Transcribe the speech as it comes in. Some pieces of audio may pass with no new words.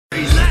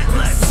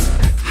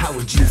how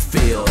would you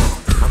feel?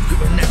 I'm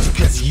going at you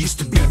cause you used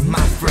to be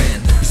my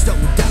friend. You stole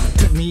out,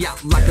 took me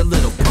out like a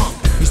little punk.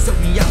 You sold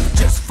me out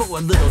just for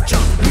a little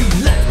chunk.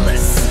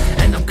 Relentless,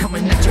 and I'm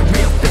coming at you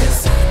real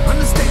fierce.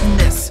 Understand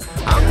this,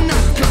 I'm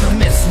not gonna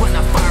miss when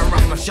I fire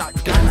off my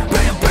shotgun.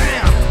 Bam,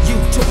 bam, you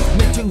took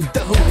me to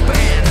the hoop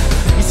band.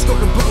 You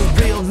scored a blow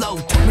real low,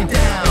 took me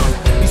down.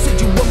 You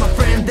said you were my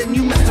friend, then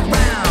you messed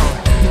around.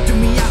 You threw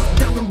me out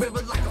down the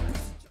river like a...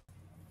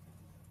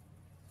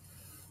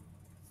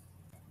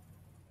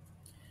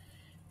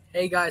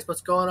 Hey guys,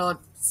 what's going on?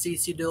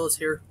 CC Dillis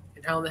here,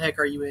 and how in the heck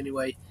are you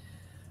anyway?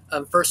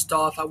 First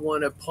off, I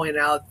want to point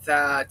out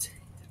that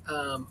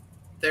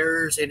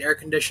there's an air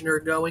conditioner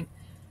going,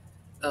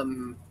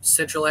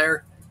 Central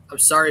Air. I'm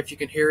sorry if you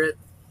can hear it,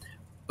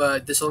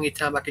 but this is the only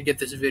time I could get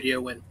this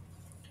video in.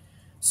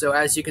 So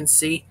as you can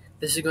see,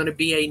 this is going to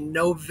be a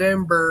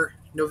November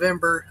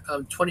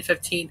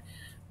 2015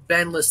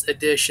 banlist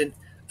edition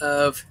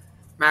of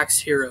Max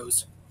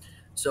Heroes.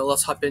 So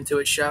let's hop into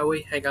it, shall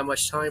we? Ain't got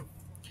much time.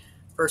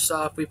 First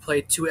off, we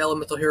played 2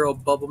 Elemental Hero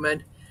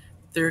Bubblemen,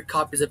 3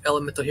 copies of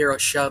Elemental Hero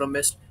Shadow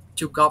Mist,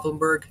 2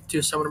 Goblinberg, 2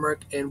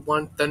 Summonermerc, and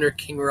 1 Thunder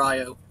King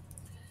Ryo.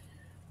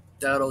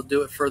 That'll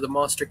do it for the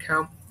monster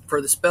count.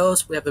 For the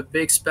spells, we have a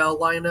big spell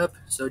lineup,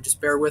 so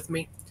just bear with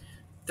me.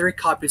 3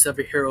 copies of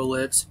A Hero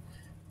Lives,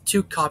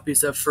 2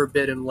 copies of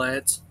Forbidden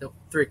Lands, no,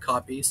 3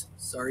 copies,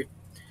 sorry.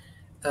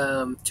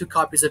 2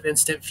 copies of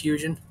Instant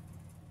Fusion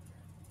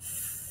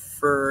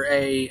for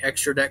a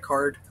extra deck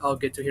card I'll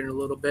get to here in a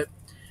little bit.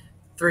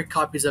 3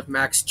 copies of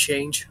Max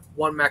Change,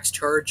 1 Max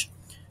Charge,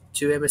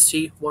 2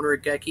 MST, 1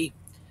 Regeki.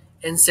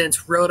 And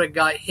since Rhoda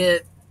got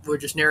hit, we're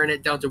just narrowing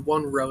it down to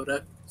 1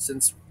 Rhoda,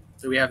 since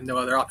we have no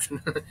other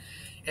option.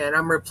 And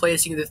I'm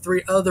replacing the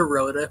 3 other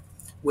Rhoda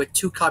with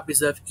 2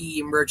 copies of E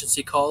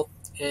Emergency Call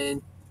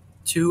and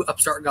 2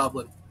 Upstart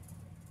Goblin.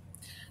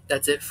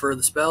 That's it for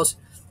the spells.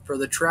 For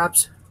the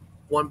traps,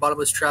 1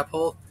 Bottomless Trap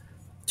Hole,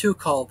 2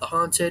 Call of the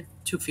Haunted,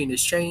 2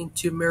 Fiendish Chain,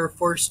 2 Mirror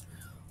Force,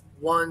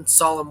 1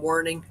 Solemn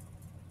Warning,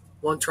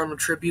 1 Toronto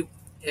Tribute,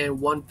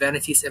 and 1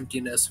 Vanity's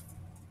Emptiness.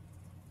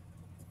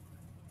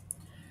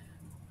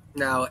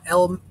 Now,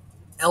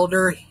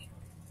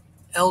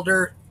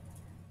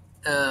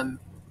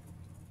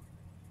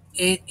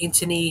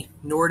 Antony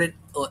Norden,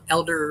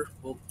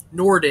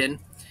 Norden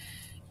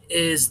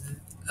is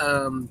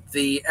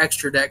the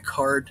extra deck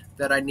card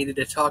that I needed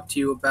to talk to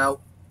you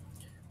about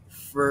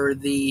for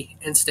the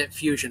Instant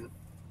Fusion.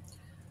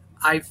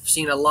 I've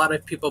seen a lot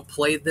of people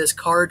play this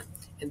card,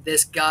 and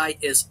this guy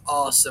is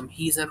awesome.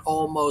 He's in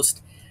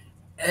almost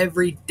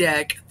every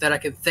deck that I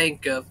can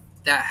think of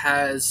that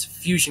has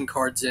fusion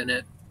cards in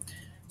it.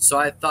 So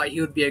I thought he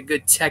would be a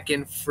good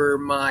tech-in for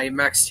my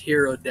Max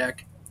Hero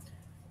deck.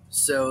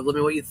 So let me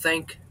know what you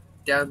think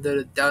down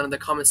in the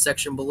comment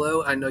section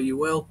below. I know you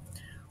will.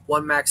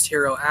 1 Max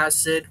Hero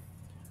Acid,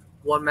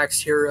 1 Max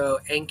Hero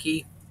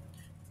Anki,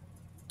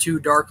 2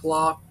 Dark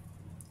Law,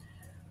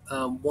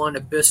 1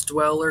 Abyss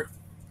Dweller,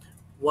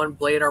 1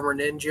 Blade Armor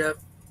Ninja,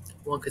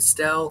 1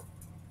 Castell,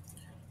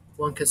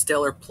 1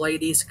 Constellar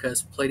Pleiades,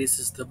 because Pleiades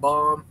is the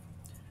bomb,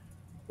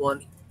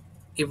 1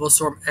 Evil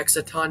Storm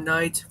Exciton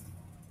Knight,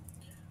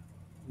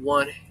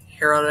 1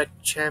 Heraldic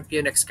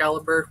Champion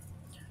Excalibur,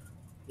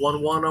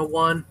 1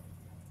 101,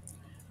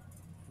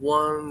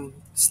 1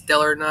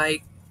 Stellar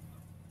Knight,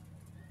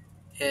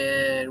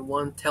 and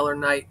 1 Teller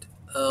Knight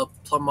of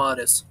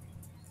Plummatus.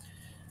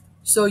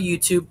 So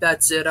YouTube,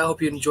 that's it. I hope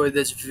you enjoyed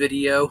this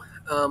video.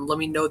 Let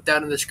me know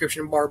down in the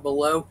description bar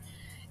below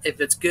if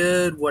it's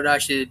good, what I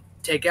should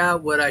take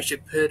out, what I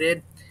should put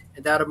in,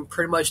 and that'll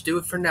pretty much do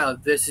it for now.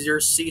 This is your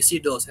CC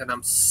Dillis, and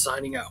I'm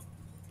signing out.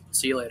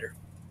 See you later.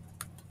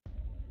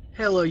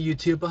 Hello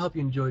YouTube, I hope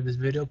you enjoyed this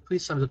video.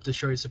 Please thumbs up to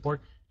show your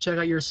support. Check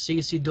out your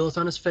CC Dillis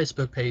on his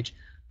Facebook page.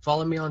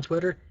 Follow me on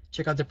Twitter.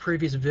 Check out the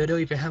previous video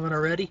if you haven't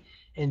already.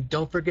 And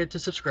don't forget to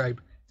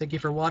subscribe. Thank you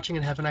for watching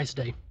and have a nice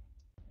day.